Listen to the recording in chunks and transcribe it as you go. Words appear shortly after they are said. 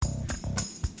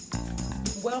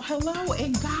Well, hello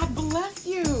and God bless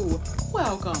you.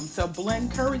 Welcome to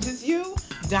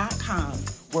BlendCouragesYou.com,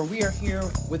 where we are here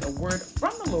with a word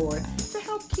from the Lord to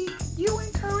help keep you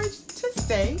encouraged to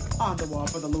stay on the wall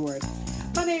for the Lord.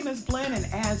 My name is Blend, and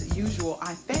as usual,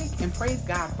 I thank and praise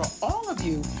God for all of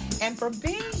you and for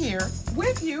being here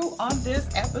with you on this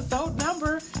episode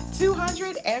number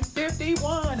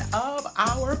 251 of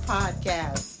our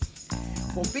podcast.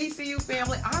 Well, BCU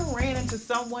family, I ran into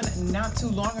someone not too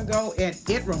long ago and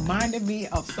it reminded me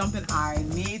of something I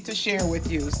need to share with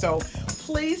you. So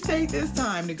please take this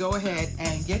time to go ahead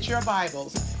and get your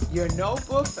Bibles, your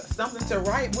notebooks, something to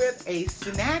write with, a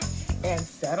snack, and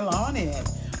settle on in.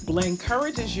 Blend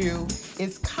Encourages You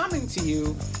is coming to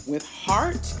you with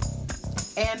heart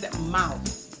and mouth.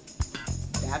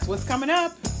 That's what's coming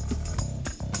up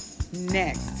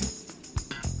next.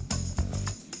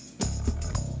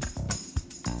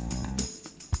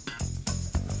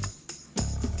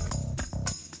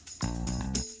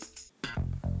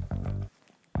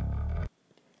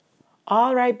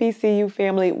 All right, BCU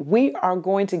family, we are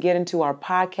going to get into our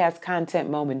podcast content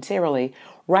momentarily.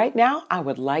 Right now, I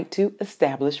would like to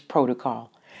establish protocol.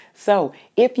 So,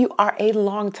 if you are a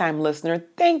longtime listener,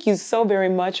 thank you so very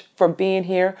much for being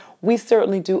here. We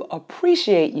certainly do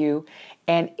appreciate you.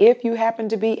 And if you happen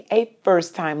to be a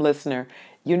first time listener,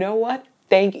 you know what?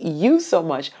 Thank you so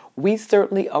much. We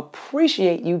certainly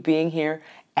appreciate you being here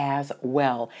as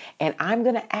well. And I'm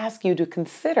going to ask you to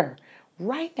consider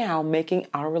right now making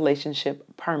our relationship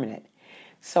permanent.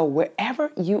 So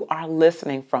wherever you are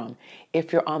listening from,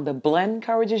 if you're on the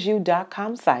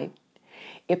BlendCouragesYou.com site,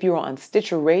 if you're on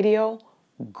Stitcher Radio,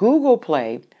 Google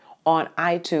Play, on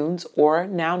iTunes, or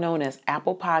now known as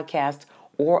Apple Podcasts,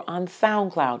 or on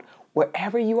SoundCloud,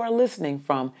 wherever you are listening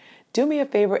from, do me a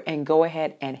favor and go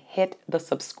ahead and hit the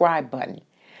subscribe button.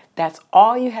 That's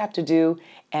all you have to do,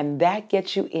 and that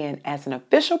gets you in as an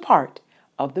official part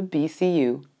of the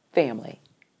BCU family.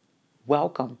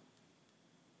 Welcome.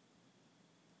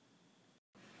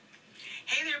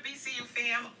 Hey there, BCU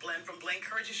fam. Blend from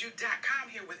BlendCouragesYou.com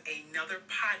here with another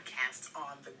podcast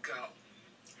on the go.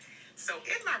 So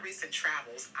in my recent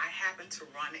travels, I happened to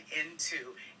run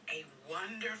into a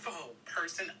wonderful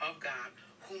person of God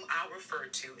whom I'll refer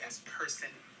to as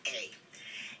Person A.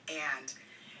 And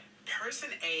Person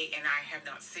A and I have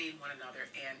not seen one another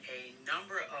in a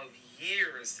number of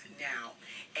years now.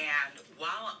 And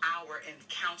while our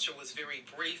encounter was very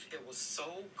brief, it was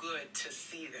so good to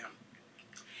see them.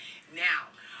 Now,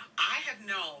 I have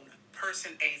known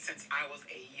Person A since I was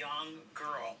a young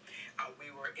girl.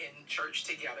 We were in church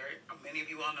together. Many of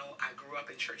you all know I grew up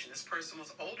in church, and this person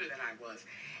was older than I was,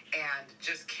 and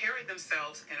just carried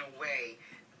themselves in a way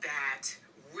that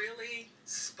really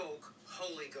spoke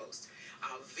Holy Ghost.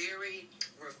 Very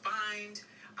refined,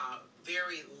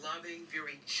 very loving,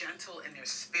 very gentle in their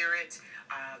spirit,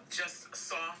 just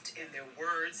soft in their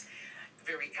words,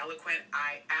 very eloquent.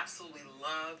 I absolutely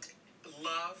love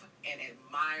and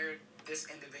admired this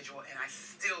individual, and I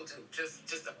still do.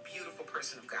 Just a beautiful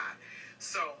person of God.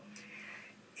 So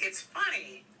it's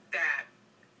funny that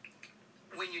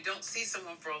when you don't see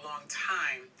someone for a long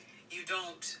time, you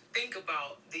don't think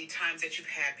about the times that you've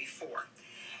had before.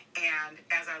 And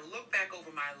as I look back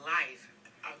over my life,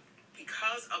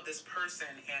 because of this person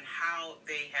and how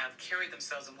they have carried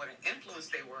themselves and what an influence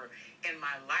they were in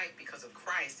my life because of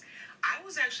Christ, I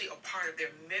was actually a part of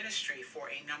their ministry for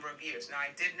a number of years. Now,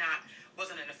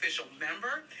 wasn't an official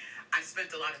member. I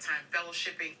spent a lot of time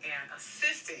fellowshipping and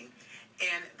assisting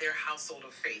in their household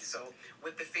of faith, so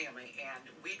with the family, and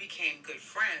we became good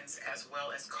friends as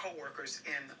well as co-workers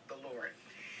in the Lord.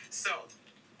 So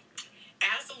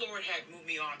as the Lord had moved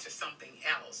me on to something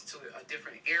else, to a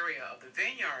different area of the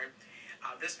vineyard,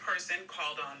 this person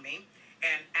called on me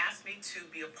and asked me to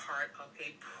be a part of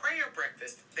a prayer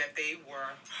breakfast that they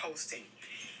were hosting.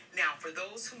 Now, for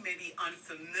those who may be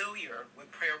unfamiliar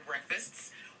with prayer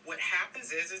breakfasts, what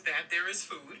happens is that there is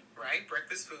food, right?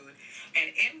 Breakfast food.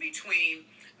 And in between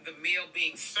the meal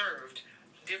being served,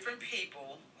 different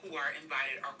people who are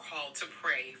invited are called to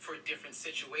pray for different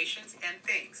situations and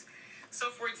things. So,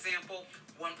 for example,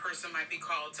 one person might be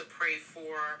called to pray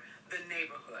for the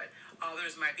neighborhood.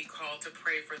 Others might be called to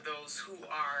pray for those who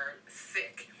are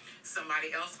sick.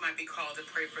 Somebody else might be called to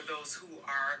pray for those who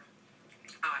are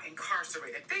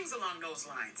incarcerated, things along those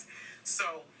lines.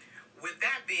 So, with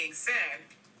that being said,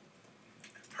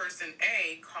 Person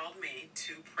A called me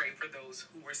to pray for those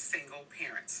who were single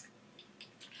parents.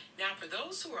 Now, for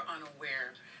those who are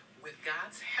unaware, with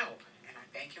God's help, and I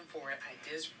thank Him for it, I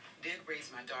did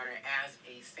raise my daughter as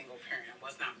a single parent. I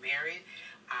was not married.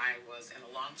 I was in a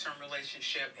long-term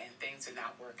relationship, and things did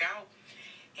not work out.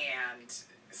 And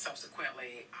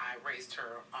subsequently, I raised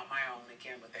her on my own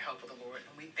again with the help of the Lord,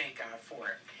 and we thank God for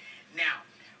it. Now,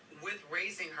 with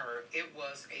raising her, it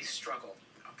was a struggle.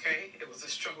 Okay, it was a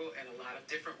struggle in a lot of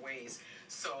different ways.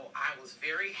 So I was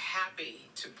very happy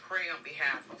to pray on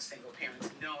behalf of single parents,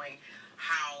 knowing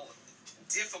how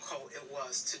difficult it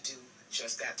was to do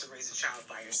just that, to raise a child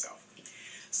by yourself.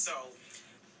 So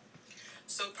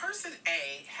person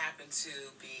A happened to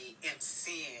be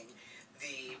emceeing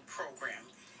the program,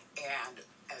 and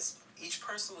as each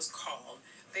person was called,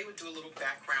 they would do a little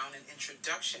background and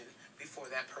introduction before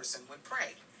that person would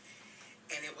pray.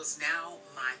 And it was now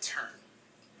my turn.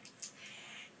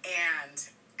 And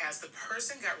as the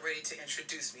person got ready to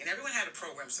introduce me, and everyone had a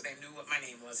program so they knew what my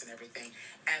name was and everything,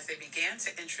 as they began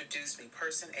to introduce me,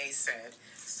 person A said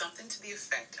something to the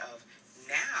effect of,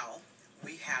 now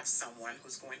we have someone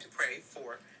who's going to pray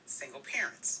for single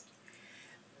parents.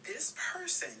 This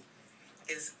person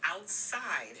is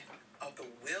outside of the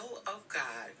will of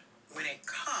God when it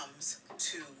comes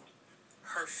to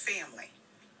her family.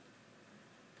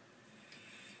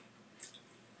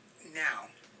 Now,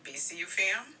 BCU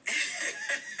fam.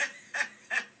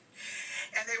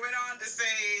 And they went on to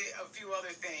say a few other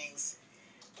things,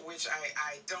 which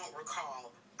I don't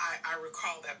recall. I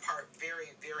recall that part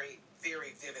very, very,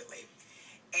 very vividly.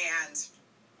 And,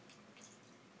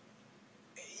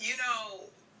 you know,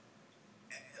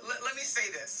 let me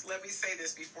say this. Let me say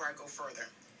this before I go further.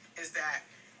 Is that,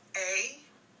 A,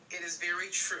 it is very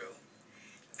true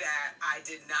that I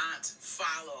did not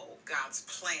follow God's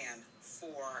plan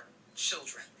for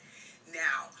children.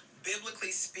 Now,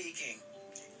 biblically speaking,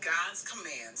 God's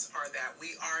commands are that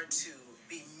we are to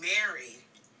be married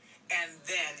and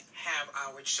then have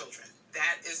our children.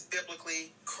 That is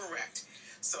biblically correct.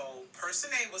 So person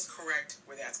A was correct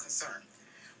where that's concerned.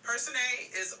 Person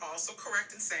A is also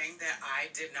correct in saying that I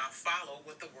did not follow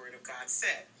what the Word of God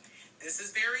said. This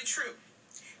is very true.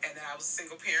 And that I was a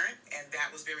single parent, and that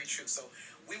was very true. So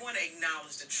we want to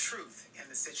acknowledge the truth in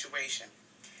the situation.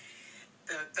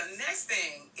 The next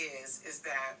thing is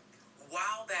that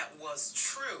while that was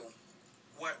true,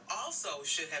 what also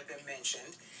should have been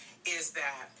mentioned is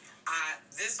that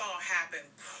this all happened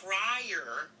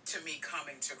prior to me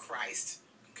coming to Christ.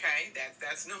 Okay,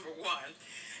 that's number one.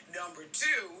 Number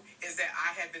two is that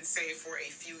I had been saved for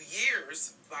a few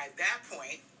years by that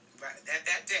point,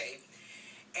 that day.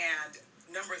 And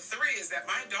number three is that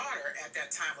my daughter at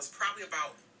that time was probably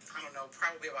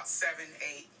about 7,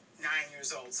 8, 9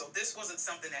 years old. So this wasn't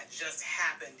something that just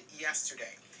happened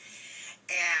yesterday.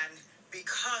 And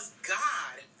because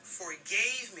God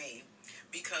forgave me,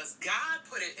 because God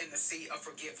put it in the sea of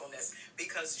forgetfulness,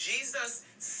 because Jesus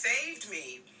saved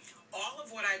me, all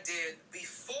of what I did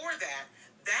before that,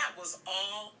 that was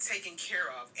all taken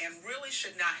care of and really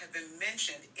should not have been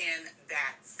mentioned in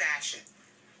that fashion.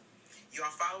 You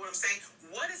all follow what I'm saying?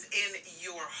 What is in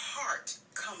your heart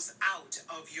comes out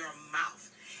of your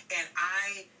mouth. And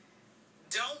I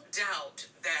don't doubt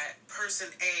that person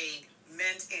A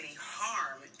meant any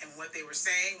harm in what they were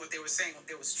saying. What they were saying,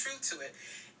 there was truth to it.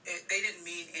 They didn't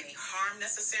mean any harm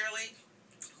necessarily,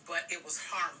 but it was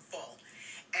harmful.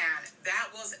 And that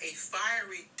was a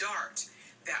fiery dart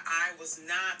that I was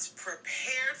not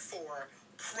prepared for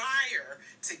prior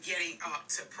to getting up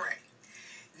to pray.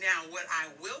 Now, what I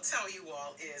will tell you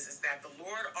all is that the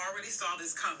Lord already saw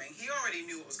this coming. He already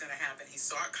knew it was going to happen. He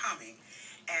saw it coming.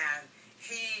 And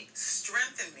He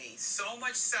strengthened me so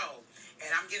much so. And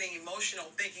I'm getting emotional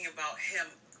thinking about Him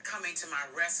coming to my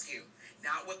rescue.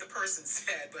 Not what the person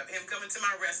said, but Him coming to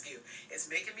my rescue. It's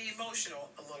making me emotional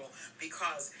a little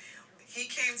because He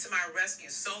came to my rescue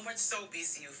so much so,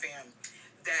 BCU fam,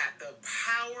 that the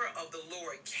power of the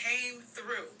Lord came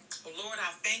through. Oh, Lord,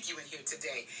 I thank you in here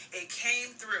today. It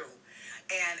came through,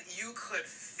 and you could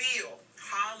feel,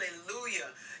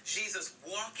 hallelujah, Jesus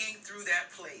walking through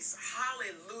that place.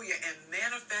 Hallelujah, and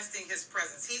manifesting His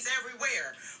presence. He's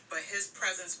everywhere, but His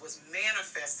presence was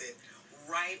manifested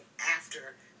right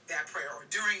after that prayer, or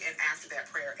during and after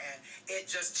that prayer, and it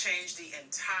just changed the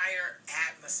entire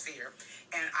atmosphere.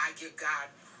 And I give God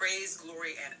praise,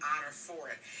 glory, and honor for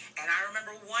it. And I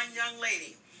remember one young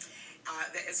lady,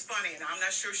 it's funny, and I'm not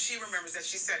sure she remembers that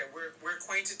she said it. We're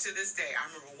acquainted to this day. I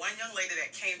remember one young lady that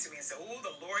came to me and said, "Oh,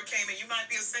 the Lord came, and you might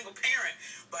be a single parent,"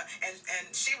 but and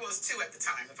she was too at the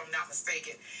time, if I'm not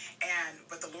mistaken.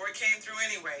 But the Lord came through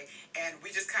anyway, and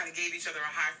we just kind of gave each other a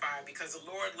high five because the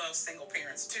Lord loves single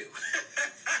parents too.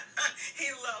 He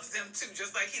loves them too,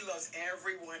 just like He loves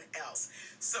everyone else.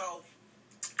 So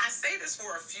I say this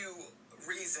for a few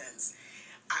reasons.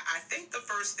 I think the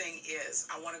first thing is,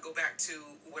 I want to go back to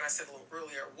what I said a little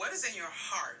earlier. What is in your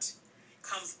heart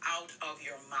comes out of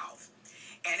your mouth.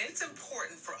 And it's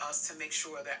important for us to make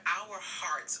sure that our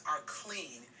hearts are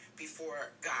clean before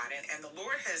God. And the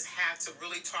Lord has had to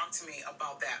really talk to me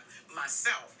about that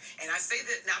myself. And I say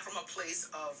that not from a place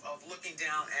of looking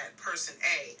down at person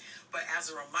A, but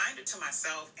as a reminder to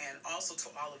myself and also to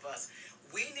all of us,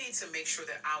 we need to make sure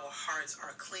that our hearts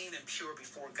are clean and pure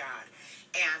before God.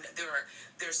 And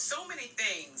there's so many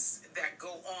things that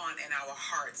go on in our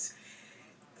hearts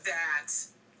that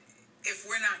if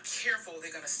we're not careful,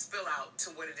 they're going to spill out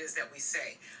to what it is that we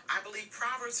say. I believe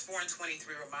Proverbs 4:23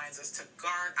 reminds us to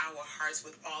guard our hearts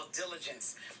with all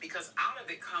diligence, because out of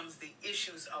it comes the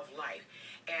issues of life.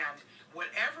 And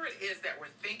whatever it is that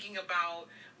we're thinking about,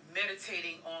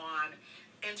 meditating on,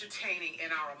 entertaining in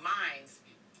our minds,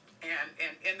 and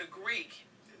in the Greek,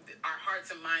 our hearts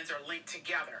and minds are linked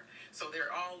together. So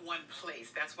they're all one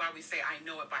place. That's why we say, I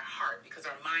know it by heart, because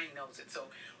our mind knows it. So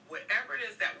whatever it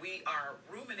is that we are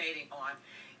ruminating on,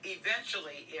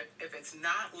 eventually, if it's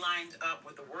not lined up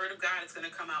with the Word of God, it's going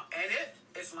to come out. And if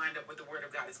it's lined up with the Word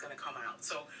of God, it's going to come out.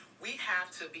 So we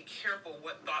have to be careful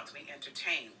what thoughts we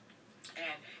entertain.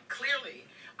 And clearly,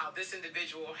 this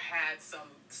individual had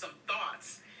some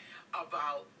thoughts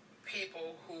about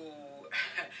people who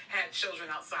had children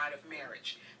outside of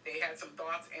marriage. They had some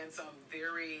thoughts and some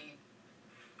very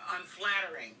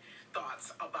unflattering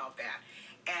thoughts about that.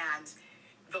 And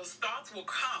those thoughts will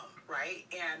come, right?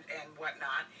 And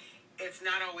whatnot. It's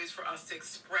not always for us to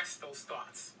express those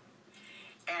thoughts.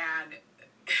 And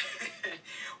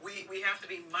we have to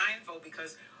be mindful,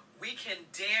 because we can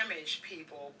damage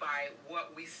people by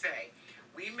what we say.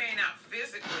 We may not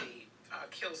physically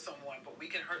kill someone, but we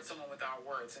can hurt someone with our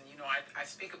words. And I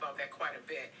speak about that quite a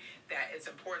bit, that it's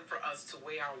important for us to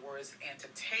weigh our words and to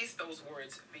taste those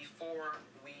words before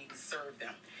we serve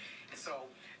them. And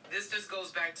so this just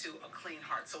goes back to a clean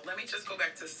heart. So let me just go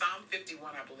back to Psalm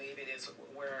 51, I believe it is,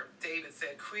 where David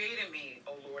said, create in me,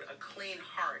 O Lord, a clean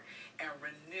heart and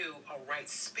renew a right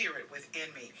spirit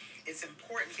within me. It's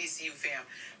important, BCU fam,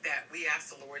 that we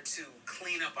ask the Lord to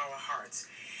clean up our hearts.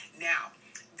 Now,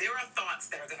 there are thoughts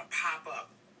that are going to pop up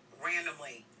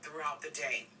randomly throughout the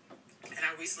day. And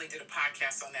I recently did a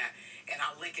podcast on that, and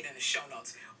I'll link it in the show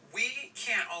notes. We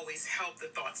can't always help the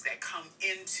thoughts that come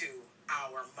into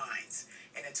our minds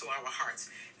and into our hearts.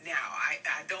 Now,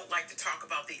 I don't like to talk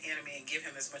about the enemy and give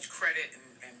him as much credit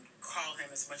and call him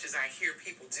as much as I hear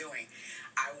people doing.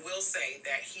 I will say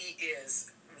that he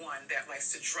is one that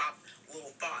likes to drop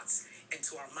little thoughts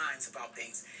into our minds about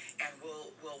things. And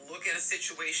we'll look at a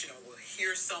situation, or we'll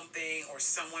hear something, or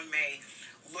someone may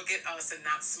look at us and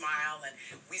not smile, and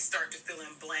we start to fill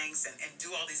in blanks and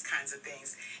do all these kinds of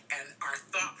things, and our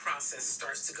thought process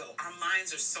starts to go. Our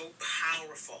minds are so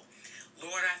powerful.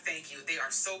 Lord, I thank you. They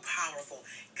are so powerful.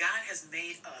 God has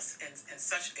made us in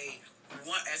such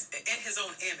in his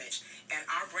own image, and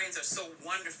our brains are so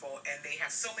wonderful, and they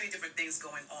have so many different things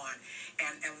going on.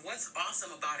 And what's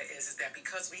awesome about it is that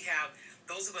because we have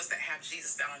those of us that have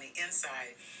Jesus down on the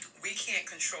inside, we can't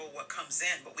control what comes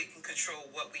in, but we can control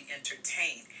what we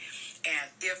entertain. And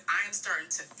if I am starting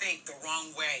to think the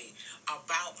wrong way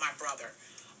about my brother,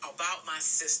 about my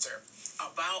sister,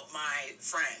 about my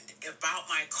friend, about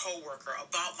my coworker,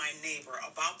 about my neighbor,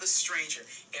 about the stranger,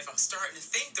 if I'm starting to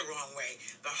think the wrong way,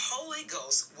 the Holy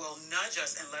Ghost will nudge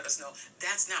us and let us know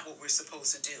that's not what we're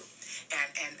supposed to do.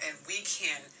 And we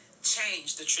can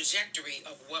change the trajectory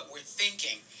of what we're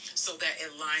thinking so that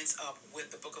it lines up with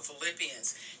the book of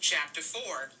Philippians, chapter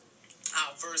 4,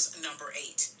 verse number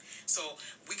 8. So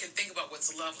we can think about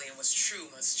what's lovely and what's true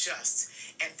and what's just,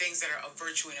 and things that are of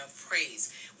virtue and of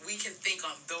praise. We can think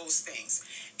on those things.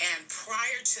 And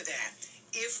prior to that,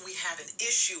 if we have an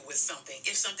issue with something,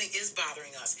 if something is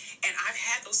bothering us, and I've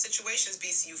had those situations,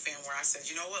 BCU fan, where I said,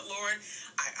 you know what, Lord,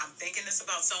 I'm thinking this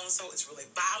about so-and-so, it's really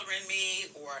bothering me,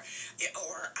 or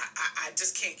I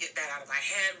just can't get that out of my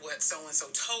head, what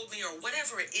so-and-so told me, or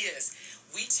whatever it is.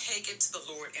 We take it to the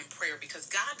Lord in prayer, because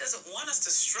God doesn't want us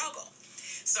to struggle.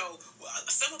 So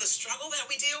some of the struggle that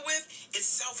we deal with is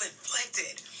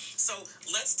self-inflicted. So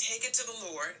let's take it to the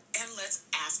Lord and let's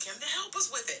ask him to help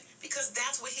us with it, because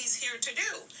that's what he's here to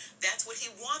do. That's what he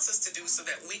wants us to do, so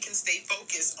that we can stay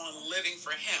focused on living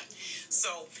for him.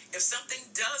 So if something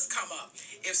does come up,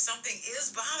 if something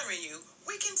is bothering you,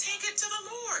 we can take it to the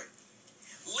Lord.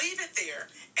 Leave it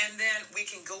there, and then we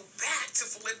can go back to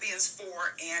Philippians 4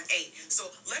 and 8.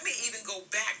 So let me even go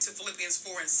back to Philippians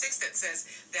 4 and 6 that says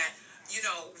that,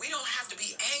 we don't have to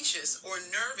be anxious or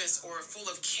nervous or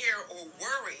full of care or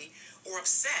worry or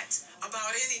upset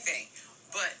about anything.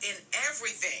 But in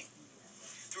everything,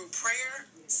 through prayer,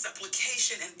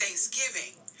 supplication, and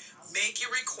thanksgiving, make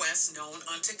your requests known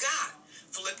unto God.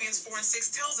 Philippians 4 and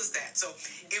 6 tells us that. So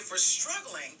if we're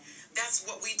struggling, That's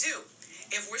what we do.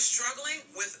 If we're struggling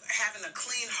with having a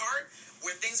clean heart,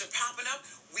 where things are popping up,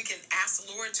 we can ask the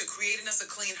Lord to create in us a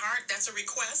clean heart. That's a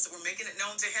request. We're making it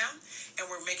known to Him, and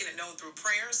we're making it known through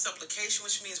prayer, supplication,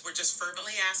 which means we're just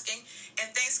fervently asking, and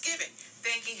thanksgiving,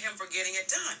 thanking Him for getting it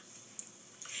done.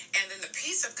 And then the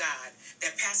peace of God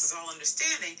that passes all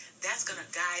understanding, that's going to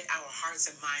guide our hearts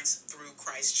and minds through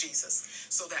Christ Jesus.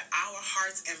 So that our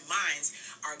hearts and minds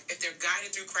are, if they're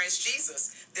guided through Christ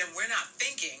Jesus, then we're not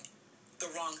thinking the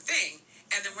wrong thing,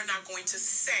 and then we're not going to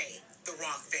say the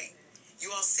wrong thing. You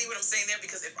all see what I'm saying there?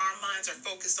 Because if our minds are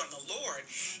focused on the Lord,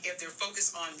 if they're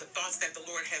focused on the thoughts that the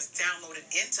Lord has downloaded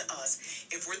into us,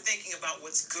 if we're thinking about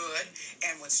what's good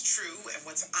and what's true and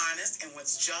what's honest and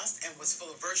what's just and what's full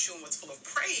of virtue and what's full of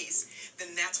praise,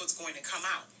 then that's what's going to come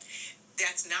out.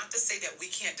 That's not to say that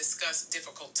we can't discuss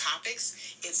difficult topics.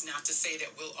 It's not to say that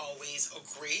we'll always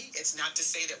agree. It's not to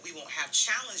say that we won't have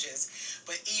challenges.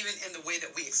 But even in the way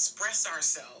that we express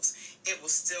ourselves, it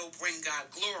will still bring God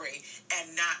glory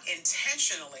and not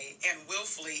intentionally and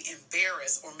willfully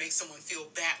embarrass or make someone feel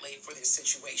badly for their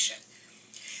situation.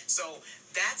 So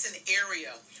that's an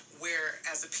area where,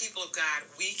 as a people of God,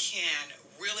 we can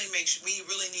really we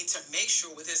really need to make sure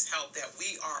with His help that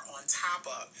we are on top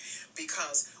of,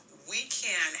 because we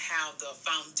can have the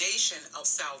foundation of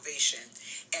salvation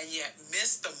and yet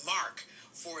miss the mark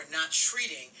for not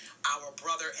treating our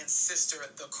brother and sister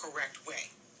the correct way.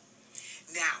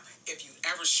 Now, if you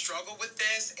ever struggle with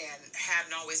this and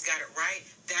haven't always got it right,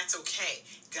 that's okay.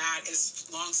 God is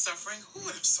long-suffering. Ooh,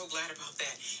 I'm so glad about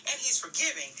that. And He's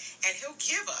forgiving, and He'll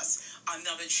give us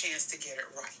another chance to get it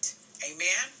right.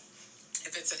 Amen?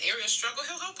 If it's an area of struggle,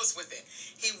 He'll help us with it.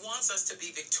 He wants us to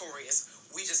be victorious.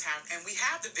 We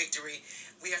have the victory.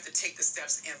 We have to take the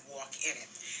steps and walk in it.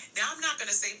 Now, I'm not going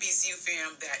to say, BCU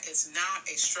fam, that it's not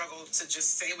a struggle to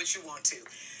just say what you want to.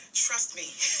 Trust me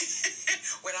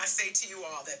when I say to you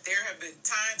all that there have been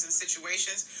times and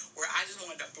situations where I just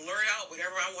wanted to blurt out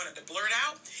whatever I wanted to blurt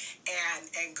out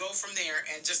and go from there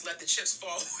and just let the chips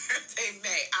fall where they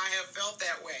may. I have felt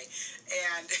that way.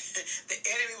 And the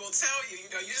enemy will tell you,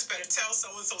 you just better tell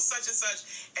someone so such and such,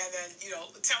 and then,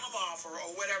 tell them off or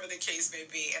whatever the case may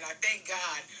be. And I thank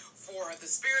God for the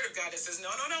Spirit of God that says,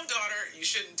 no, daughter, you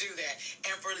shouldn't do that.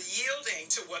 And for yielding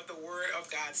to what the Word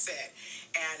of God said.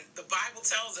 And the Bible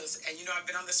tells us, and I've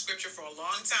been on the scripture for a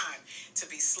long time, to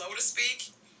be slow to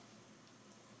speak,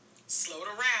 slow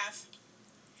to wrath,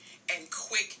 and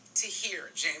quick to hear.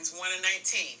 James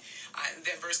 1:19.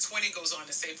 Then verse 20 goes on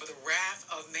to say, for the wrath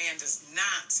of man does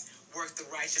not work the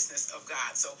righteousness of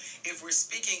God. So if we're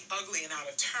speaking ugly and out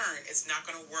of turn, it's not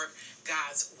going to work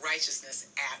God's righteousness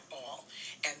at all.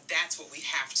 And that's what we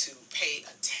have to pay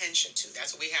attention to.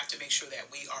 That's what we have to make sure that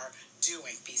we are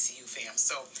doing, BCU fam.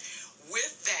 So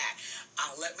with that,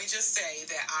 let me just say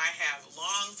that I have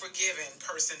long forgiven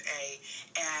person A.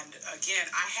 And again,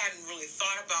 I hadn't really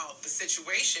thought about the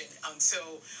situation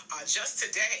until just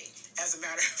today. As a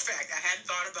matter of fact, I hadn't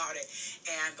thought about it.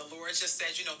 And the Lord just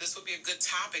said, this would be a good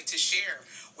topic to share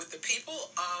with the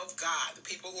people of God, the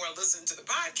people who are listening to the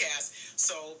podcast.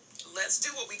 So let's do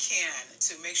what we can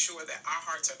to make sure that our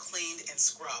hearts are cleaned and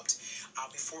scrubbed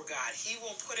before God. He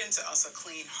will put into us a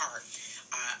clean heart.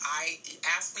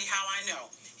 Ask me how I know.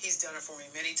 He's done it for me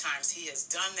many times. He has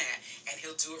done that, and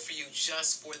He'll do it for you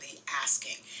just for the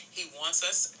asking. He wants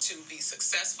us to be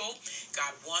successful. God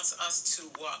wants us to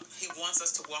walk. He wants us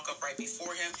to walk upright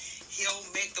before Him. He'll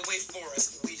make the way for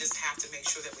us. We just have to make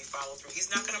sure that we follow through.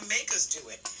 He's not going to make us do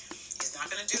it. He's not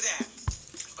going to do that.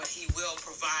 But He will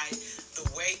provide the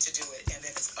way to do it, and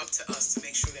then it's up to us to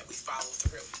make sure that we follow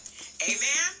through.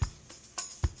 Amen?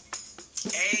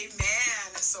 Amen.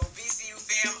 So, BCU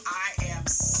fam, I am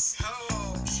so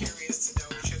curious to know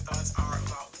what your thoughts are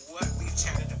about what we've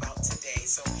chatted about today.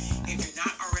 So, if you're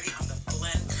not already on the